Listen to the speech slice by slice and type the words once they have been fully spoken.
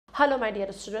Hello my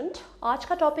dear student, आज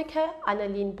का topic है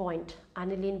aniline point.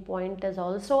 Aniline point is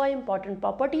also a important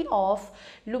property of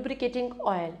lubricating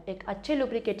oil. एक अच्छे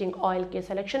lubricating oil के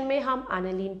selection में हम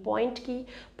एनिलीन पॉइंट की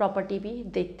प्रॉपर्टी भी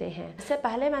देखते हैं। इससे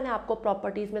पहले मैंने आपको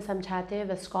प्रॉपर्टीज में समझाए थे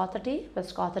viscosity,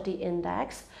 viscosity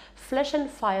index, flash and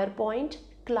fire point,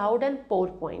 cloud and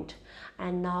pour point,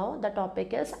 and now the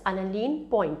topic is aniline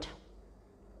point.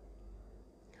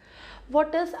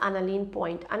 What is aniline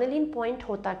point? Aniline point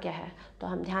होता क्या है? तो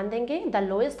हम ध्यान देंगे the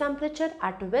lowest temperature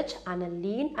at which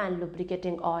aniline and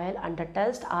lubricating oil under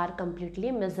test are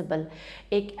completely miscible.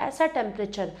 एक ऐसा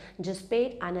temperature जिसपे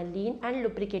aniline and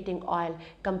lubricating oil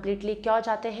completely क्या हो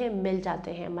जाते हैं, मिल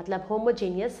जाते हैं, मतलब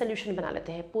होमोजेनियस सोल्यूशन बना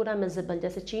लेते हैं, पूरा मिजिबल।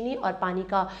 जैसे चीनी और पानी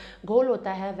का घोल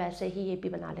होता है वैसे ही ये भी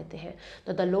बना लेते हैं।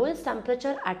 तो the lowest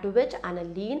temperature at which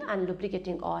aniline and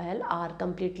lubricating oil are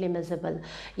completely miscible.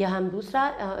 यह हम दूसरा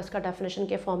इसका डेफिनेशन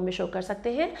के फॉर्म में शो कर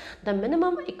सकते हैं। The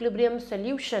minimum equilibrium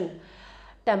solution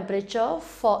temperature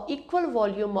for equal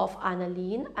volume of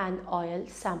aniline and oil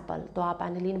sample. तो आप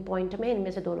एनिलीन पॉइंट में इनमें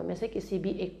से दोनों में से किसी भी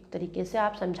एक तरीके से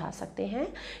आप समझा सकते हैं।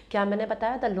 क्या मैंने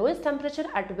बताया? The lowest temperature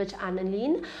at which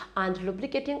aniline and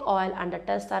lubricating oil under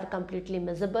test are completely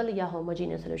miscible या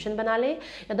होमोजेनियस सोल्यूशन बना ले,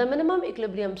 या the minimum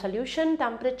equilibrium solution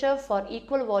temperature for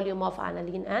equal volume of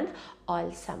aniline and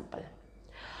oil sample.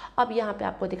 अब यहाँ पे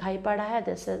आपको दिखाई पड़ रहा है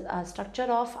this is a structure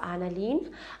of aniline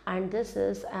and this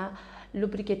is a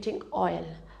lubricating oil.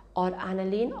 और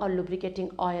एनिलीन और लुब्रिकेटिंग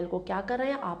ऑयल को क्या कर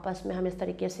रहे हैं, आपस में हम इस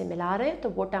तरीके से मिला रहे हैं, तो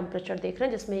वो टेम्परेचर देख रहे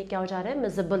हैं जिसमें ये क्या हो जा रहे हैं,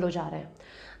 मिजिबल हो जा रहे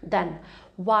हैं। Then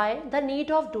why the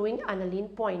need of doing aniline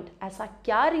point. ऐसा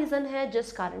क्या रीज़न है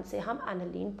जिस कारण से हम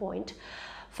एनिलीन पॉइंट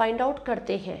फाइंड आउट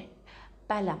करते हैं?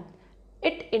 पहला,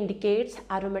 it indicates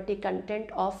aromatic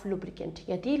content of lubricant.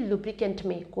 यदि लुब्रिकेंट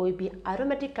में कोई भी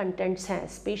एरोमेटिक कंटेंट्स हैं,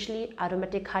 स्पेशली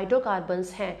एरोमेटिक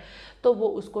हाइड्रोकार्बन्स हैं, तो वो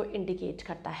उसको इंडिकेट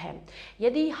करता है।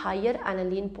 यदि हायर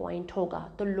एनिलीन पॉइंट होगा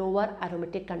तो लोअर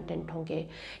एरोमेटिक कंटेंट होंगे।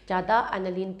 ज़्यादा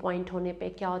एनिलीन पॉइंट होने पे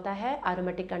क्या होता है,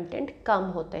 एरोमेटिक कंटेंट कम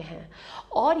होते हैं।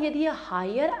 और यदि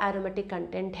हायर एरोमेटिक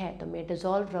कंटेंट है तो मे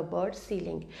डिजॉल्व रबर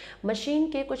सीलिंग। मशीन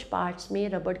के कुछ पार्ट्स में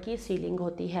रबर की सीलिंग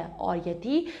होती है। और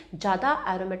यदि ज़्यादा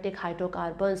एरोमेटिक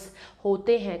हाइड्रोकार्बन्स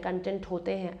होते हैं, कंटेंट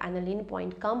होते हैं, एनिलीन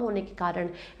पॉइंट कम होने के कारण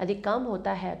यदि कम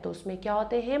होता है तो उसमें क्या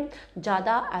होते हैं,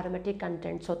 ज़्यादा एरोमेटिक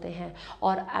कंटेंट्स होते हैं।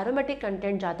 और एरोमेटिक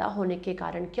कंटेंट ज़्यादा होने के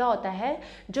कारण क्या होता है,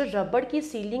 जो रबड़ की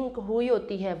सीलिंग हुई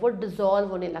होती है वो डिज़ोल्व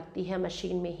होने लगती है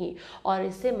मशीन में ही, और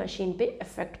इससे मशीन पे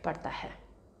इफेक्ट पड़ता है।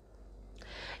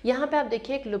 यहाँ पे आप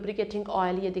देखिए एक लुब्रिकेटिंग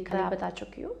ऑयल ये दिख रहा है, बता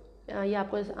चुकी हूँ। ये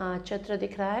आपको चित्र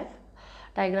दिख रहा है,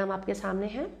 डायग्राम आपके सामने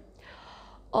है।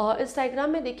 और इस डायग्राम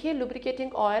में देखिए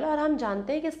लुब्रिकेटिंग ऑयल, और हम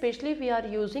जानते हैं कि specially we are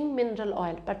using mineral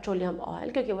oil, petroleum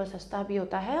oil, क्योंकि वह सस्ता भी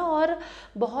होता है और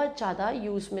बहुत ज़्यादा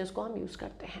यूज़ में उसको हम यूज़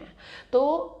करते हैं। तो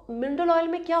मिनरल ऑयल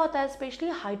में क्या होता है, स्पेशली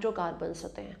हाइड्रोकार्बन्स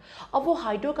होते हैं। अब वो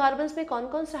हाइड्रोकार्बन्स में कौन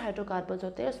कौन से हाइड्रोकार्बन्स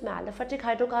होते हैं, उसमें एलिफेटिक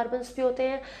हाइड्रोकार्बन्स भी होते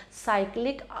हैं,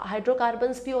 साइक्लिक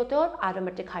हाइड्रोकार्बन्स भी होते हैं और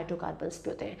एरोमेटिक हाइड्रोकार्बन्स भी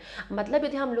होते हैं। मतलब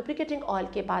यदि हम लुब्रिकेटिंग ऑयल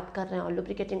की बात कर रहे हैं और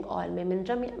लुब्रिकेटिंग ऑयल में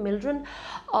मिनरल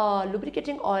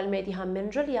लुब्रिकेटिंग ऑयल में यदि हम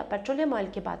मिनरल या पेट्रोलियम ऑयल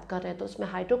की बात कर रहे हैं तो उसमें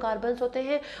हाइड्रोकार्बन्स होते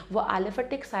हैं, वो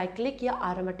एलिफेटिक, साइक्लिक या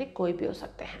एरोमेटिक कोई भी हो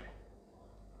सकते हैं।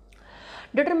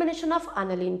 डिटर्मिनेशन ऑफ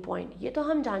एनिलीन पॉइंट, ये तो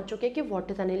हम जान चुके हैं कि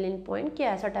व्हाट इज एनिलीन पॉइंट, कि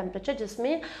ऐसा टेम्परेचर जिसमें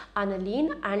एनिलीन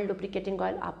एंड लुब्रिकेटिंग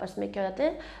ऑयल आपस में क्या होते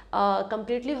हैं,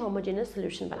 कंप्लीटली होमोजेनियस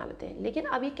सोल्यूशन बना लेते हैं। लेकिन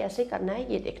अभी कैसे करना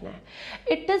है ये देखना है।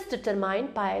 It is determined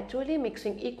by truly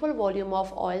mixing equal volume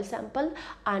of oil sample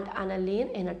and aniline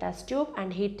in a test tube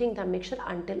and heating the mixture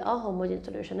until a homogeneous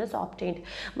solution is obtained.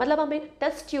 मतलब हम एक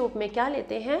टेस्ट ट्यूब में क्या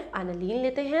लेते हैं, एनिलीन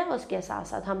लेते हैं, उसके साथ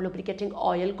साथ हम लुब्रिकेटिंग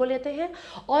ऑयल को लेते हैं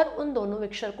और उन दोनों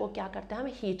मिक्सचर को क्या करते हैं, हम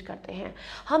हीट करते हैं।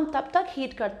 हम तब तक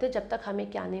हीट करते जब तक हमें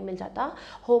क्या नहीं मिल जाता,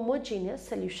 होमोजेनियस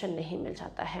सोल्यूशन नहीं मिल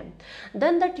जाता है।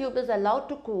 Then the tube is allowed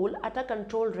to cool at a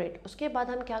control rate. उसके बाद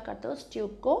हम क्या करते हैं, उस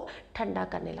ट्यूब को ठंडा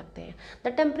करने लगते हैं।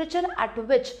 The temperature at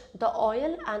which the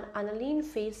oil and aniline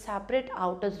phase separate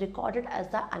out is recorded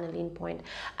as the aniline point.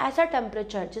 ऐसा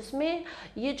टेम्परेचर जिसमें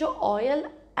ये जो ऑयल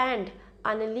एंड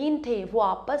एनिलीन थे वो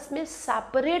आपस में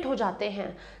सेपरेट हो जाते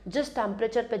हैं, जिस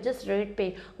टेम्परेचर पे, जिस रेट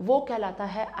पे, वो कहलाता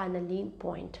है एनिलीन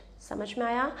पॉइंट। समझ में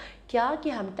आया क्या, कि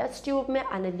हम टेस्ट ट्यूब में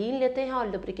एनिलीन लेते हैं और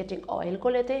लुब्रिकेटिंग ऑयल को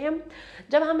लेते हैं।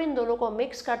 जब हम इन दोनों को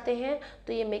मिक्स करते हैं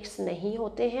तो ये मिक्स नहीं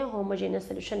होते हैं, होमोजेनियस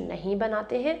सोल्यूशन नहीं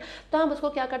बनाते हैं, तो हम उसको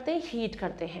क्या करते हैं, हीट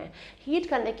करते हैं। हीट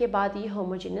करने के बाद ये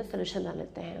होमोजेनियस सोल्यूशन बना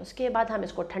लेते हैं। उसके बाद हम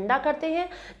इसको ठंडा करते हैं।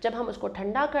 जब हम उसको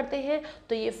ठंडा करते हैं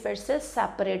तो ये फिर से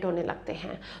सेपरेट होने लगते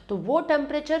हैं। तो वो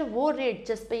टेम्परेचर, वो रेट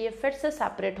जिस पे ये फिर से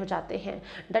सेपरेट हो जाते हैं,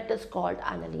 that is called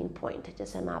aniline point.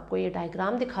 जैसे मैं आपको ये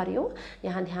डायग्राम दिखा रही हूँ,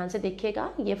 यहाँ ध्यान से देखिएगा।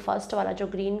 ये फर्स्ट वाला जो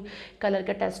ग्रीन कलर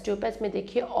का टेस्ट ट्यूब है, इसमें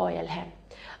देखिए ऑयल है।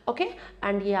 ओके,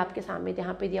 एंड ये आपके सामने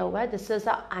यहाँ पे दिया हुआ है, दिस इज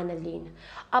अ एनालीन।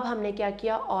 अब हमने क्या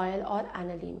किया, ऑयल और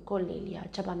एनालीन को ले लिया।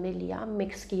 जब हमने लिया,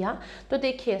 मिक्स किया, तो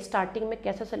देखिए स्टार्टिंग में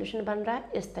कैसा सोल्यूशन बन रहा है,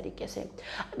 इस तरीके से।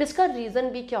 अब इसका रीज़न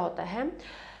भी क्या होता है,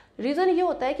 रीज़न ये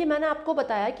होता है कि मैंने आपको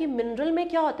बताया कि मिनरल में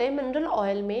क्या होता है, मिनरल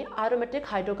ऑयल में एरोमेटिक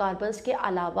हाइड्रोकार्बन्स के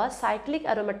अलावा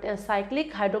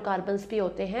साइक्लिक हाइड्रोकार्बन्स भी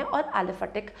होते हैं और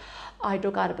एलिफेटिक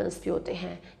हाइड्रोकार्बन्स भी होते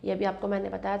हैं। ये भी आपको मैंने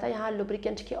बताया था। यहाँ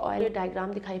लुब्रिकेंट के ऑयल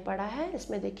डायग्राम दिखाई पड़ा है,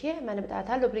 इसमें देखिए मैंने बताया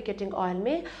था लुब्रिकेटिंग ऑयल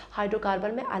में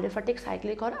हाइड्रोकार्बन में एलिफेटिक,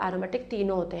 साइक्लिक और एरोमेटिक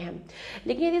तीनों होते हैं।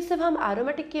 लेकिन यदि सिर्फ हम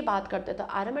एरोमेटिक की बात करते हैं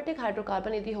तो एरोमेटिक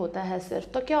हाइड्रोकार्बन यदि होता है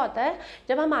सिर्फ, तो क्या होता है,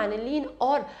 जब हम एनिलीन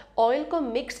और ऑयल को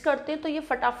मिक्स करते हैं तो ये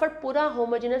फटाफट पूरा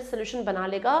होमोजेनस सोल्यूशन बना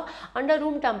लेगा अंडर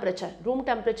रूम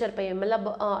टेम्परेचर पे, मतलब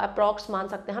अप्रॉक्स मान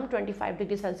सकते हैं हम 25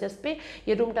 डिग्री सेल्सियस पे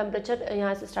ये रूम टेम्परेचर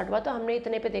यहाँ से स्टार्ट हुआ, तो हमने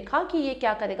इतने पे देखा कि ये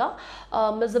क्या करेगा,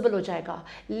 मिजेबल हो जाएगा।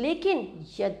 लेकिन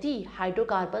यदि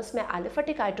हाइड्रोकार्बन्स में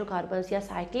एलिफेटिक हाइड्रोकार्बन्स या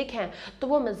साइक्लिक हैं तो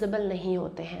वो मिजेबल नहीं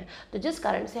होते हैं, तो जिस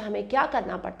कारण से हमें क्या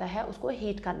करना पड़ता है, उसको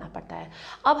हीट करना पड़ता है।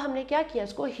 अब हमने क्या किया,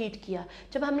 इसको हीट किया।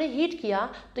 जब हमने हीट किया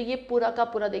तो ये पूरा का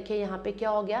पूरा देखिए यहाँ पे क्या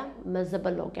हो गया,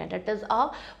 मिजेबल हो गया, date is a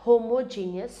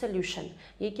homogeneous solution.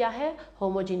 ये क्या है,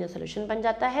 होमोजीनियस सोल्यूशन बन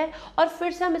जाता है। और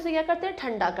फिर से हम इसे क्या करते हैं,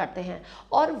 ठंडा करते हैं,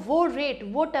 और वो रेट,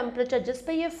 वो टेम्परेचर जिस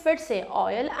पे ये फिर से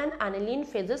oil and aniline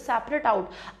phases separate out,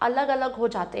 अलग अलग हो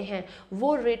जाते हैं,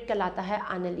 वो रेट कहलाता है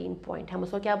एनिलीन पॉइंट। हम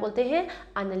उसको क्या बोलते हैं,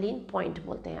 एनिलीन पॉइंट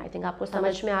बोलते हैं। आई थिंक आपको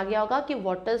समझ में आ गया होगा कि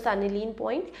what is aniline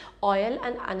point. Oil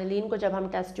and aniline को जब हम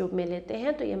टेस्ट ट्यूब में लेते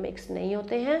हैं तो ये मिक्स नहीं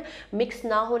होते हैं। मिक्स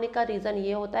ना होने का रीज़न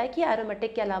ये होता है कि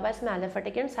एरोमेटिक के अलावा इसमें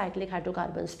एलिफेटिक एंड साइक्लिक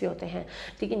हाइड्रोकार्बन्स भी होते हैं,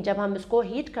 लेकिन जब हम इसको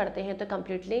हीट करते हैं तो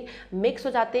कंप्लीटली मिक्स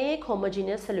हो जाते हैं, एक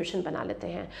होमोजीनियस सोल्यूशन बना लेते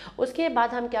हैं। उसके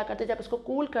बाद हम क्या करते हैं, जब इसको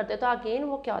कूल करते हैं तो अगेन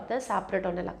वो क्या होता है, सेपरेट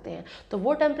होने लगते हैं। तो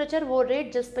वो टेम्परेचर, वो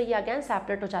रेट जिस पर ये अगेन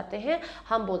सेपरेट हो जाते हैं,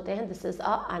 हम बोलते हैं this is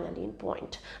a aniline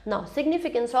point. Now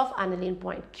significance of aniline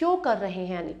point, क्यों कर रहे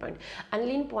हैं एनिलीन पॉइंट।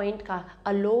 एनिलीन पॉइंट का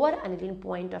a lower aniline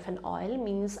point of an oil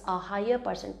means a higher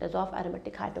percentage of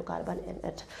aromatic hydrocarbon in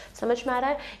it. समझ में आ रहा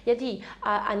है, यदि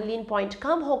एनिलीन पॉइंट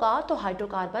कम होगा तो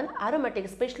hydrocarbon aromatic,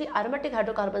 specially aromatic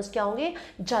hydrocarbons क्या होंगे,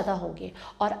 ज़्यादा होंगे।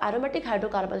 और एरोमेटिक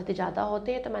हाइड्रोकार्बन यदि ज़्यादा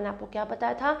होते हैं तो मैंने आपको क्या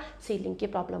बताया था, सीलिंग की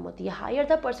प्रॉब्लम होती है। Higher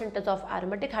the percentage of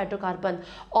aromatic hydrocarbon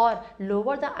और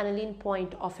lower the aniline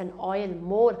point of an oil,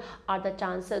 more are the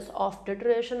chances of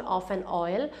deterioration of an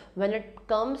oil when it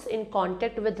comes in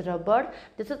contact with rubber.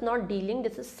 This is not dealing,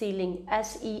 this is ceiling,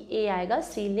 SEA आएगा,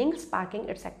 ceiling, स्पैकिंग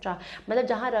etcetera. मतलब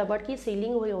जहाँ rubber की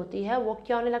ceiling हुई होती है वो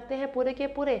क्या होने लगते हैं, पूरे के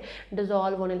पूरे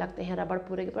डिजॉल्व होने लगते हैं, रबर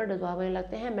पूरे के पूरे डिजॉल्व होने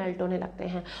लगते हैं, मेल्ट होने लगते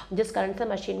हैं, जिस कारण से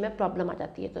मशीन में प्रॉब्लम आ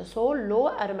जाती है। तो सो लो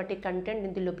aromatic content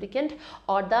in the lubricant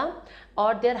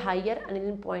और there higher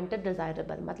aniline point is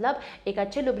desirable. मतलब एक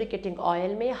अच्छे लुब्रिकेटिंग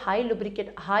ऑयल में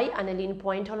हाई एनिलीन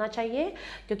पॉइंट होना चाहिए,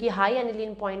 क्योंकि हाई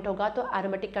एनिलीन पॉइंट होगा तो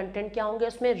एरोमेटिक कंटेंट क्या होंगे,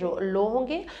 उसमें लो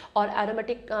होंगे, और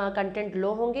एरोमेटिक कंटेंट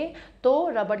लो होंगे तो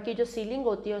रबर की जो सीलिंग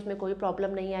होती है उसमें कोई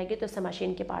प्रॉब्लम नहीं आएगी, तो इससे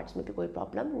मशीन के पार्ट्स में भी कोई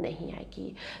प्रॉब्लम नहीं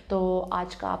आएगी। तो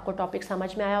आज का आपको टॉपिक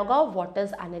समझ में आया होगा, what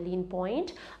is aniline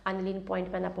point. Aniline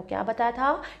point मैंने आपको क्या बताया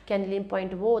था कि एनिलीन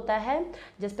पॉइंट वो होता है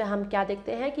जिस पे हम क्या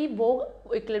देखते हैं कि वो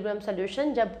इक्विलिब्रियम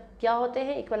सोल्यूशन जब क्या होते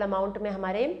हैं, इक्वल अमाउंट में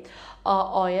हमारे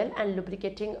ऑयल एंड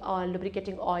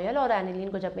लुब्रिकेटिंग ऑयल और एनिलीन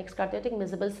को जब मिक्स करते हैं तो एक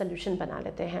मिजेबल सोल्यूशन बना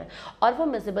लेते हैं, और वो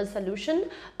मिजेबल सोल्यूशन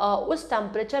उस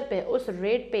टेम्परेचर पे, उस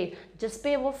रेट पे जिस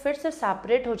पे वो फिर से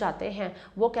सेपरेट हो जाते हैं,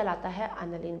 वो कहलाता है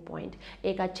एनिलीन पॉइंट।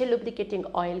 एक अच्छे लुब्रिकेटिंग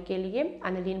ऑयल के लिए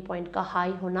एनिलीन पॉइंट का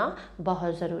हाई होना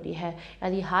बहुत ज़रूरी है।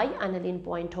 यदि हाई एनिलीन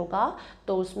पॉइंट होगा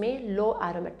तो उसमें लो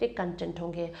एरोमेटिक कंटेंट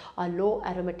होंगे, और लो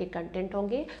एरोमेटिक कंटेंट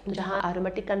होंगे तो जहाँ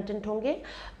एरोमेटिक कंटेंट होंगे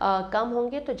कम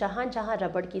होंगे तो जहाँ जहाँ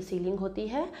रबर की सीलिंग होती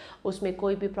है उसमें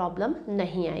कोई भी प्रॉब्लम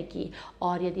नहीं आएगी।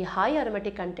 और यदि हाई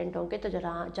एरोमेटिक कंटेंट होंगे तो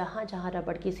जहाँ जहाँ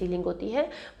रबर की सीलिंग होती है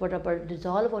वो रबर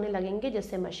डिजॉल्व होने लगेंगे,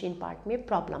 जिससे मशीन पार्ट में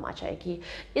प्रॉब्लम आ जाएगी।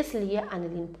 इसलिए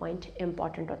एनिलीन पॉइंट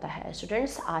इंपॉर्टेंट होता है।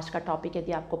 स्टूडेंट्स, आज का टॉपिक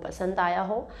यदि आपको पसंद आया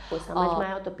हो, तो समझ में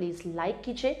आया हो तो प्लीज़ लाइक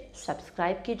कीजिए,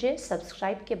 सब्सक्राइब कीजिए।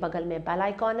 सब्सक्राइब के बगल में बेल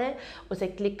आइकॉन है, उसे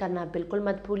क्लिक करना बिल्कुल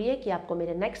मत भूलिए कि आपको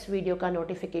मेरे नेक्स्ट वीडियो का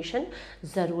नोटिफिकेशन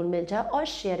ज़रूर मिल जाए, और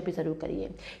शेयर भी ज़रूर करिए।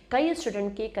 कई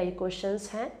स्टूडेंट के कई क्वेश्चंस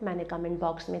हैं, मैंने कमेंट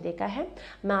बॉक्स में देखा है।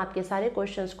 मैं आपके सारे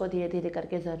क्वेश्चंस को धीरे धीरे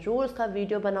करके ज़रूर उसका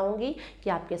वीडियो बनाऊंगी कि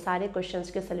आपके सारे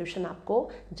क्वेश्चंस के सलूशन आपको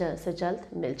जल्द से जल्द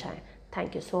मिल जाएं।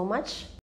 Thank you so much.